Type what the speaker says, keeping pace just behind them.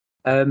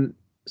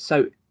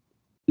So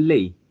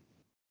Lee,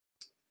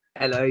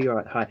 hello, you're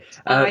right. Hi.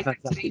 Hi,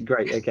 thanks, Fantastic, Lee.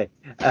 great. Okay.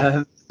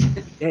 Yeah,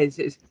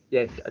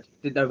 yeah. I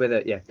just didn't know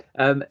whether yeah.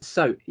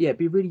 So yeah, it'd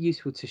be really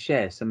useful to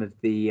share some of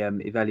the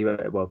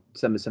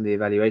some of the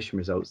evaluation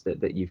results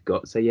that you've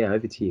got. So yeah,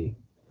 over to you.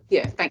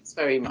 Yeah, thanks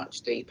very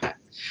much, Deepak.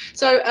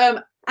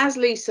 So, as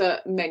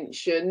Lisa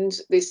mentioned,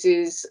 this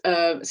is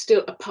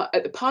still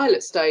at the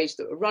pilot stage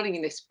that we're running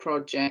in this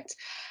project.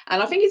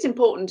 And I think it's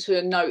important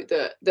to note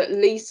that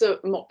Lisa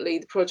Motley,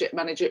 the project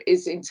manager,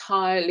 is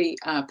entirely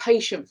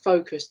patient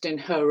focused in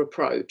her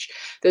approach.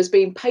 There's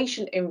been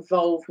patient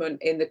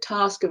involvement in the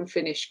task and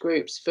finish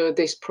groups for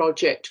this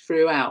project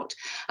throughout.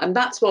 And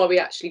that's why we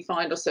actually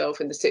find ourselves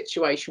in the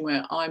situation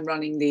where I'm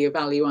running the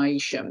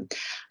evaluation.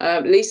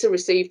 Lisa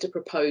received a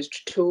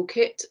proposed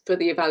toolkit for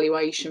the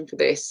evaluation for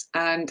this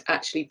and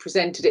actually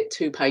presented it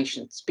to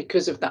patients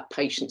because of that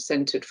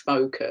patient-centred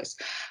focus.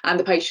 And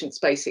the patients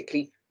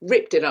basically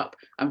ripped it up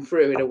and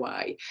threw it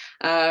away.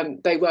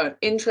 They weren't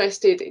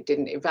interested. It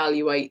didn't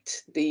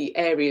evaluate the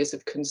areas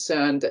of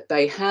concern that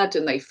they had,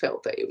 and they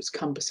felt that it was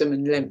cumbersome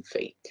and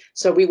lengthy.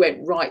 So we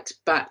went right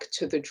back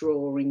to the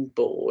drawing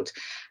board,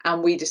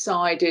 and we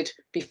decided,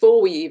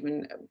 before we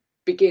even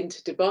begin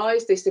to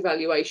devise this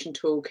evaluation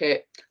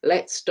toolkit,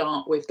 let's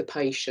start with the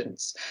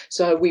patients.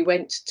 So we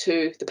went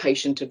to the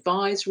patient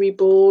advisory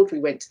board, we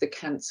went to the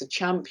cancer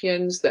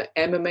champions that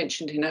Emma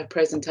mentioned in her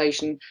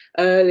presentation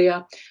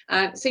earlier,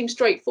 and it seems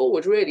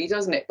straightforward really,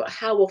 doesn't it? But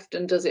how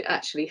often does it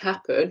actually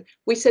happen?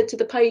 We said to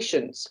the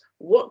patients,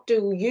 what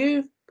do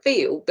you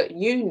feel that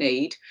you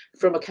need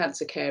from a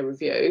cancer care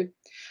review?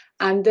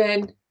 And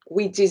then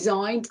we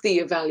designed the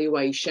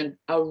evaluation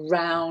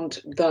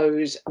around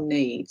those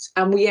needs,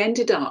 and we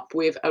ended up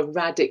with a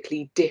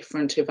radically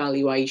different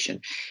evaluation.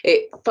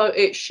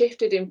 It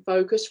shifted in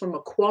focus from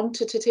a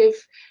quantitative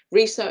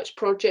research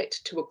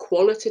project to a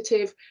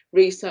qualitative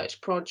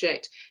research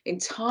project,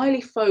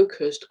 entirely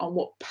focused on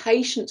what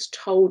patients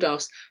told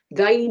us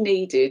they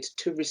needed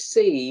to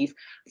receive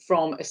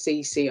from a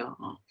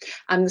CCR.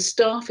 And the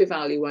staff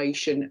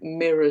evaluation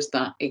mirrors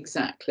that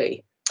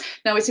exactly.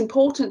 Now, it's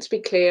important to be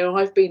clear,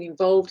 I've been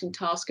involved in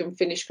task and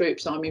finish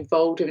groups, I'm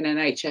involved in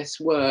NHS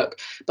work,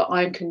 but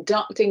I'm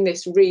conducting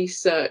this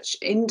research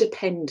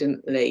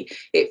independently.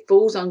 It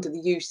falls under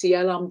the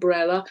UCL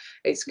umbrella.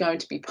 It's going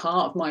to be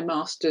part of my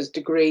master's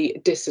degree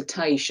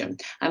dissertation,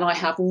 and I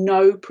have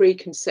no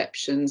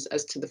preconceptions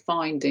as to the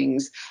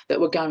findings that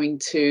we're going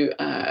to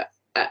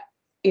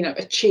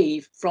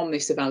achieve from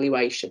this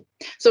evaluation.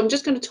 So I'm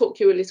just going to talk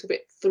you a little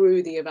bit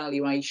through the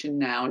evaluation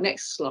now.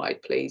 Next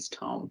slide, please,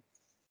 Tom.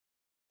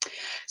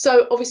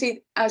 So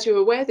obviously, as you're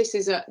aware, this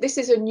is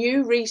a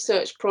new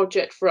research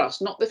project for us.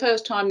 Not the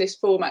first time this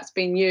format's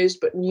been used,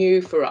 but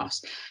new for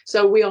us.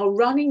 So we are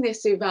running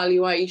this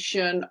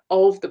evaluation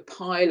of the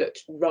pilot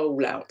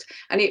rollout,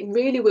 and it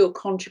really will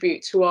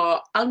contribute to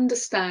our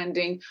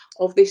understanding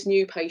of this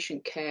new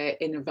patient care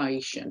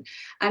innovation.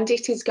 And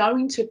it is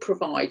going to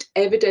provide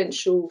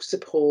evidential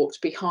support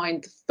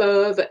behind the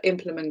further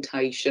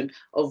implementation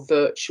of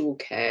virtual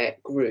care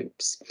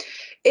groups.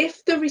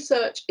 If the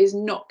research is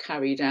not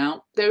carried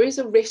out, there is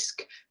a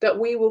risk that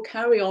we will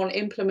carry on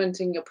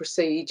implementing a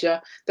procedure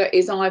that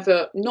is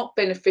either not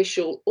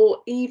beneficial or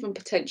even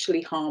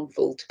potentially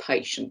harmful to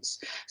patients.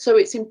 So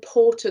it's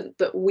important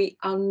that we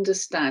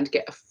understand,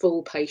 get a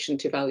full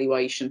patient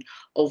evaluation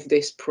of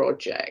this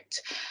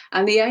project.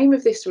 And the aim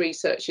of this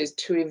research is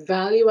to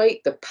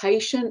evaluate the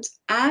patient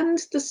and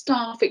the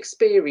staff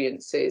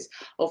experiences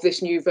of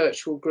this new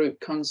virtual group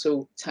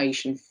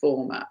consultation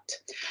format.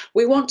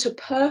 We want to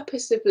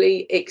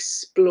purposefully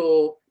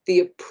explore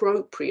the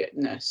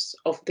appropriateness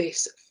of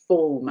this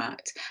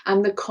format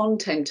and the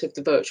content of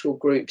the virtual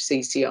group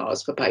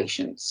CCRs for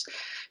patients,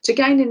 to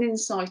gain an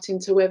insight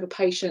into whether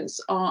patients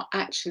are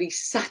actually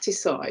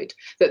satisfied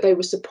that they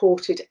were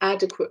supported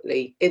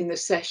adequately in the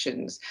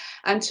sessions,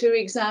 and to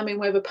examine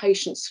whether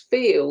patients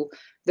feel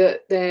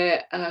that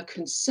their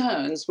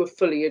concerns were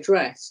fully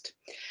addressed.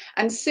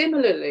 And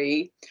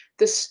similarly,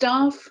 the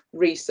staff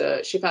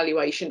research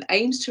evaluation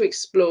aims to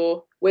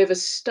explore whether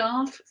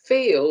staff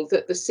feel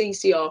that the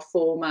CCR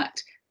format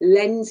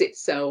lends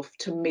itself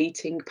to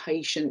meeting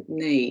patient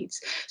needs.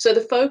 So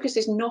the focus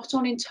is not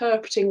on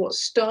interpreting what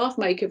staff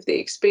make of the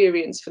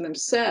experience for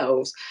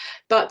themselves,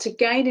 but to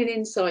gain an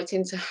insight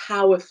into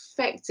how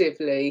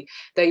effectively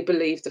they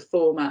believe the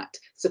format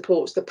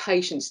supports the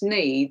patient's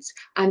needs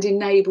and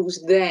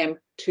enables them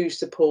to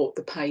support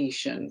the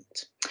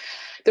patient.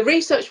 The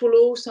research will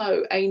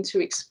also aim to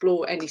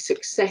explore any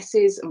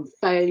successes and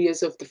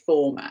failures of the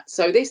format.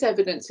 So this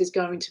evidence is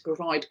going to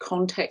provide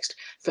context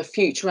for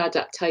future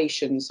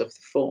adaptations of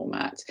the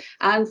format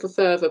and for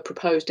further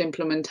proposed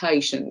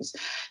implementations.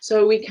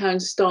 So we can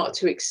start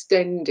to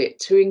extend it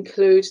to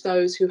include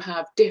those who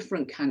have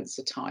different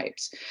cancer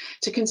types,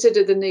 to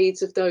consider the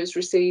needs of those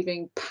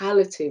receiving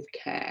palliative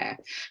care,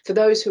 for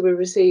those who are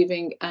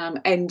receiving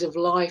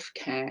end-of-life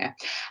care.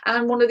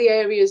 And one of the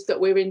areas that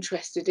we're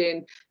interested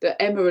in,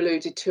 that Emma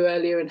alluded alluded to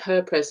earlier in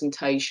her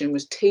presentation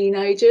was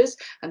teenagers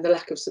and the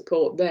lack of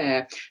support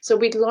there. So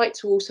we'd like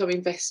to also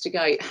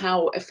investigate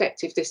how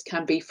effective this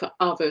can be for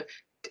other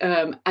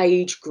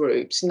age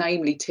groups,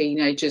 namely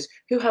teenagers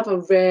who have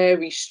a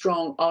very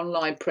strong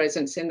online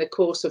presence in the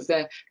course of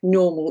their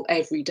normal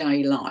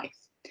everyday life.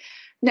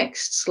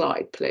 Next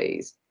slide,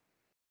 please.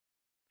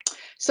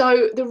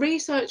 So the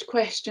research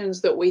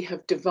questions that we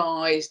have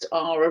devised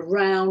are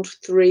around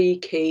 3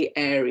 key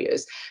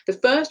areas. The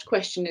first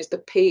question is the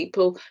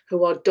people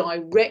who are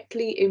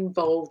directly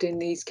involved in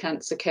these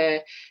cancer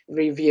care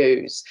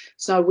reviews.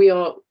 So we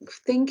are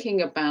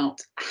thinking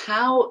about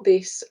how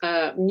this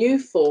new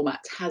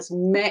format has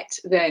met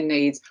their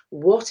needs.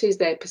 What is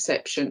their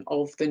perception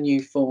of the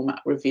new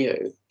format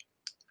review?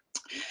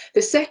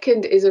 The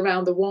second is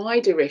around the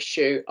wider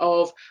issue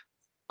of,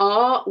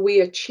 are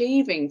we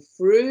achieving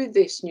through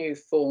this new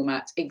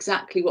format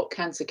exactly what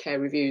cancer care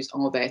reviews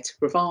are there to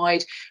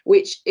provide,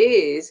 which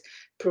is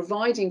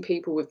providing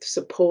people with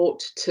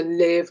support to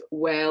live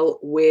well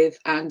with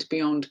and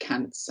beyond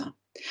cancer?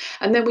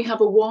 And then we have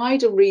a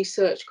wider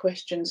research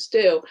question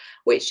still,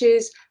 which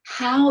is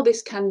how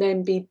this can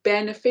then be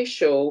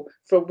beneficial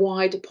for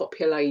wider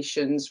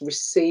populations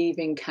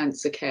receiving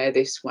cancer care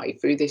this way,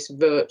 through this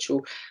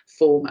virtual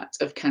format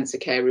of cancer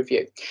care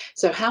review.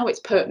 So how it's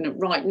pertinent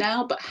right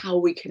now, but how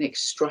we can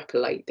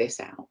extrapolate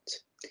this out.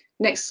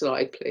 Next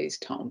slide, please,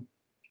 Tom.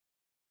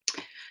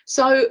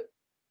 So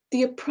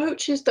the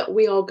approaches that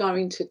we are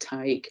going to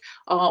take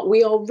are,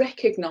 we are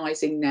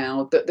recognising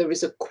now that there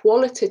is a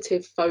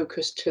qualitative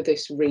focus to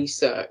this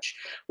research.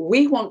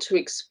 We want to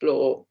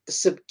explore the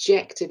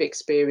subjective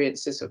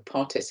experiences of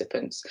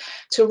participants,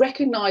 to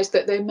recognise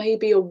that there may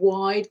be a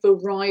wide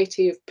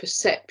variety of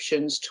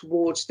perceptions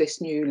towards this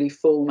newly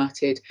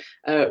formatted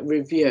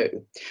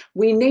review.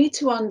 We need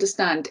to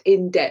understand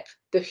in depth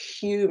the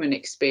human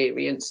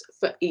experience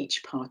for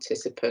each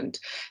participant.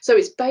 So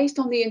it's based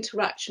on the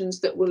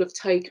interactions that will have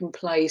taken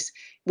place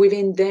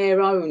within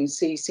their own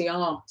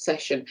CCR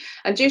session.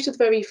 And due to the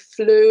very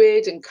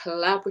fluid and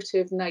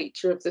collaborative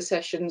nature of the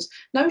sessions,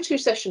 no 2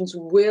 sessions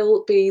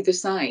will be the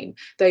same.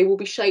 They will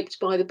be shaped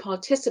by the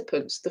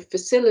participants, the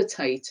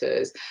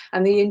facilitators,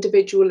 and the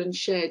individual and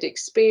shared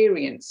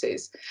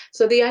experiences.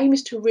 So the aim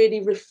is to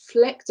really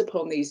reflect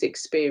upon these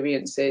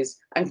experiences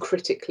and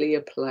critically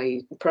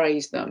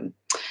appraise them.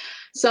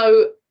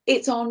 So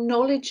it's our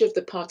knowledge of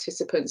the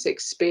participants'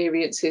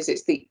 experiences,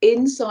 it's the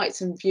insights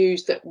and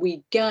views that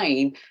we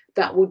gain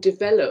that will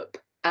develop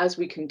as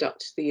we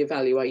conduct the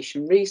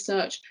evaluation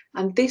research,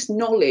 and this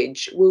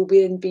knowledge will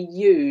then be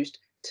used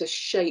to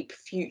shape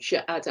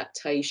future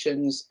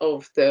adaptations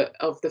of the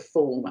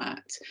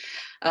format.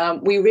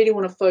 We really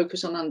want to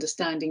focus on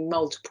understanding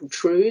multiple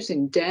truths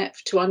in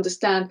depth, to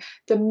understand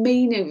the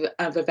meaning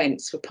of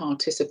events for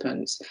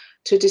participants,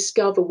 to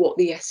discover what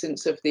the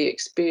essence of the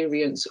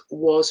experience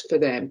was for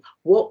them,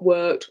 what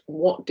worked,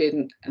 what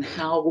didn't, and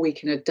how we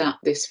can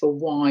adapt this for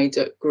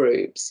wider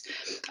groups.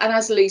 And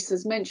as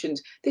Lisa's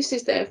mentioned, this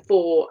is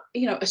therefore,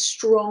 a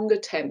strong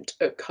attempt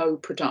at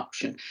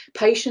co-production.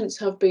 Patients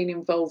have been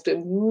involved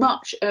in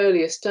much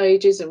earlier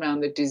stages around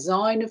the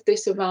design of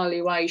this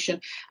evaluation,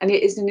 and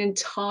it is an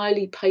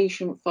entirely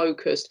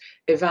patient-focused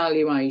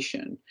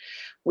evaluation.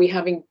 We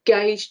have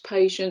engaged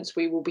patients,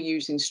 we will be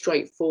using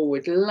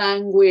straightforward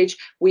language,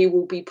 we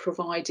will be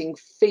providing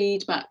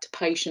feedback to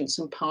patients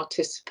and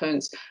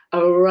participants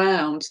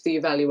around the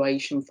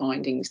evaluation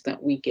findings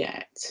that we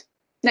get.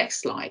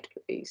 Next slide,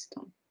 please,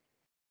 Tom.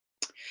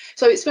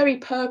 So it's very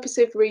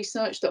purposive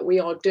research that we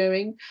are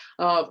doing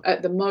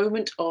at the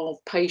moment of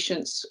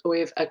patients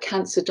with a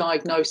cancer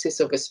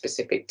diagnosis of a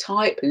specific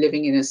type,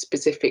 living in a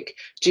specific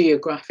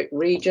geographic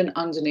region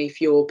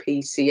underneath your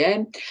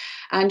PCN.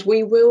 And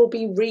we will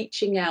be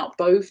reaching out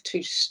both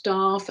to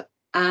staff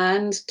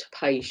and to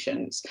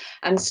patients,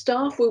 and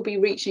staff will be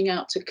reaching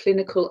out to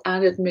clinical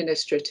and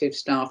administrative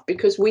staff,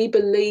 because we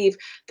believe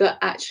that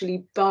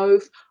actually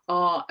both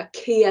are a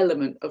key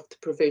element of the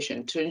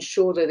provision to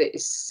ensure that it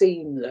is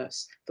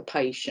seamless for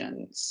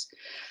patients.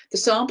 The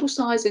sample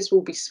sizes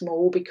will be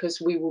small because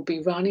we will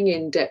be running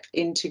in-depth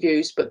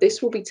interviews, but this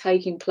will be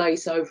taking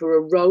place over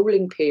a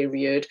rolling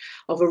period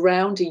of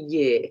around a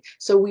year.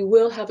 So we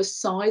will have a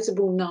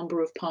sizable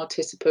number of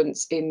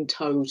participants in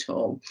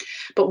total,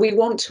 but we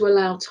want to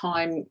allow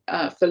time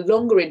for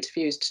longer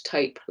interviews to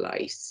take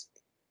place.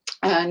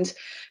 And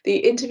the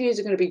interviews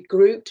are going to be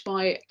grouped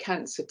by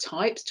cancer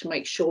types to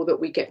make sure that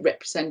we get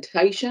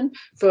representation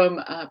from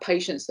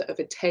patients that have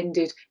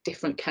attended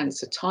different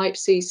cancer type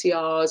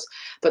CCRs,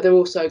 but they're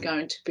also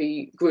going to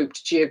be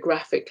grouped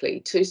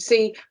geographically to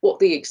see what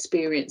the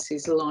experience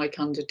is like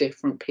under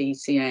different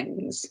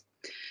PCNs.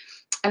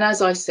 And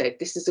as I said,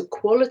 this is a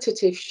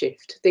qualitative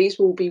shift. These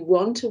will be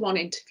one-to-one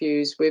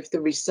interviews with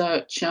the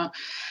researcher,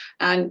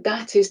 and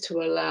that is to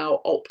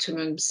allow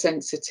optimum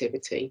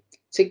sensitivity.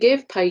 to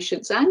give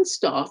patients and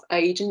staff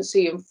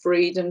agency and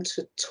freedom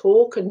to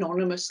talk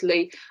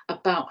anonymously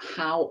about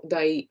how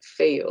they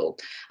feel.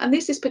 And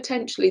this is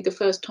potentially the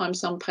first time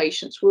some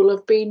patients will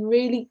have been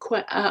really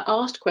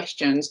asked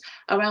questions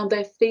around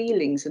their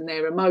feelings and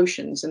their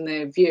emotions and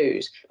their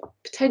views,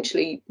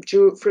 potentially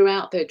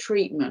throughout their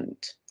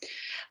treatment.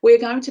 We're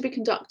going to be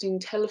conducting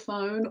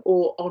telephone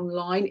or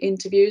online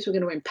interviews. We're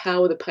going to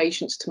empower the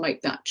patients to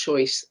make that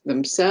choice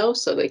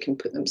themselves so they can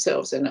put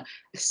themselves in a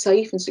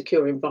safe and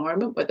secure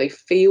environment where they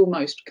feel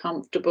most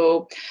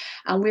comfortable.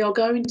 And we are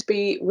going to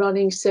be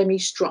running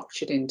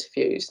semi-structured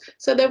interviews.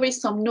 So there is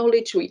some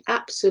knowledge we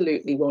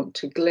absolutely want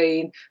to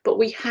glean, but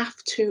we have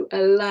to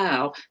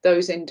allow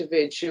those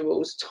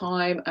individuals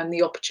time and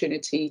the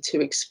opportunity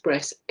to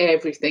express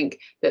everything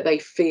that they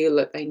feel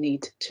that they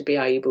need to be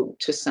able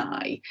to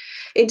say.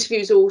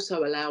 Interviews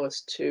also allow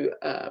us to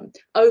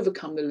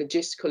overcome the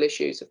logistical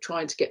issues of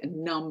trying to get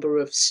a number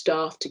of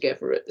staff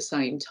together at the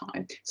same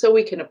time, so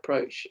we can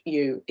approach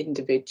you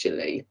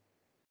individually.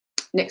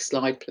 Next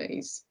slide,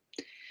 please.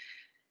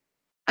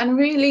 And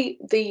really,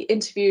 the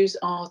interviews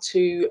are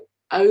to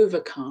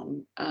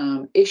overcome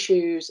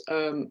issues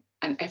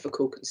and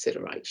ethical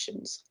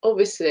considerations.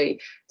 Obviously,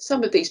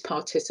 some of these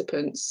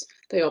participants,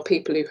 they are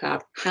people who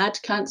have had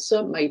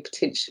cancer, may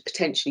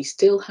potentially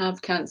still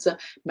have cancer,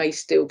 may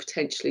still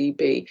potentially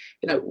be,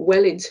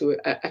 well into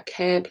a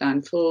care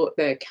plan for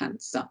their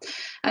cancer.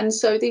 And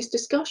so these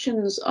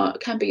discussions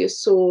can be a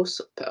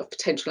source of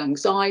potential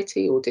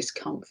anxiety or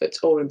discomfort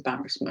or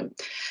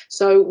embarrassment.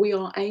 So we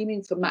are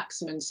aiming for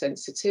maximum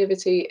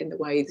sensitivity in the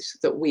way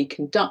that we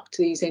conduct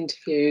these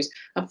interviews,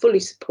 and fully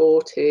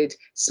supported,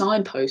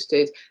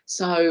 signposted,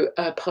 so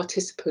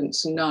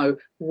participants know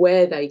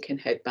where they can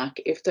head back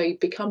if they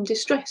become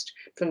distressed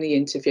from the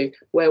interview,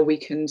 where we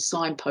can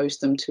signpost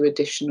them to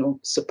additional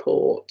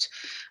support.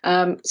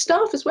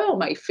 Staff as well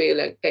may feel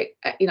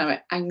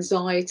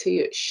anxiety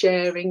at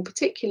sharing,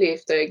 particularly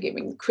if they're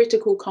giving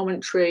critical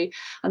commentary,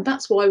 and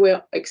that's why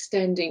we're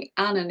extending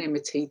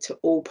anonymity to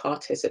all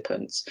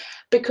participants,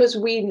 because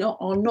we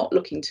are not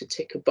looking to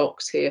tick a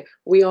box here.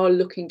 We are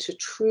looking to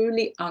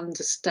truly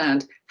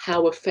understand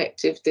how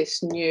effective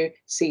this new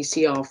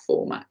CCR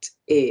format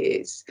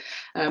is.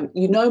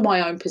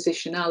 My own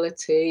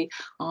positionality.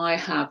 I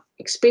have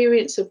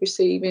experience of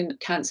receiving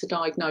cancer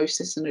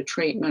diagnosis and a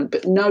treatment,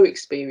 but no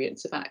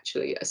experience of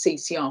actually a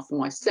CCR for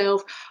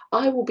myself.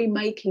 I will be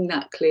making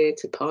that clear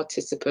to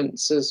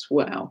participants as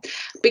well,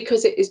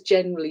 because it is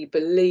generally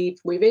believed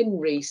within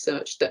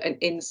research that an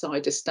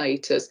insider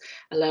status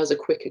allows a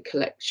quicker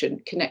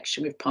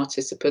connection with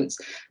participants,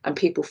 and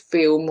people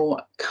feel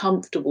more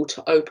comfortable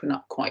to open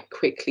up quite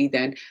quickly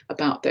then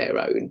about their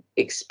own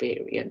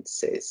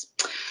experiences.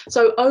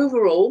 So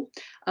overall,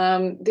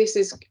 this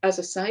is, as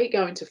I say,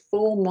 going to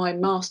form my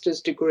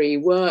master's degree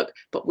work,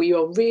 but we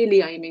are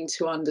really aiming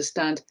to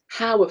understand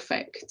how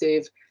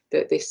effective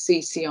that this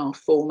CCR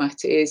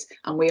format is,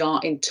 and we are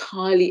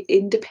entirely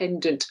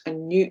independent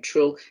and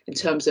neutral in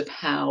terms of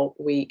how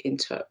we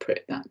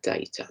interpret that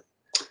data.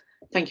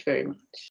 Thank you very much.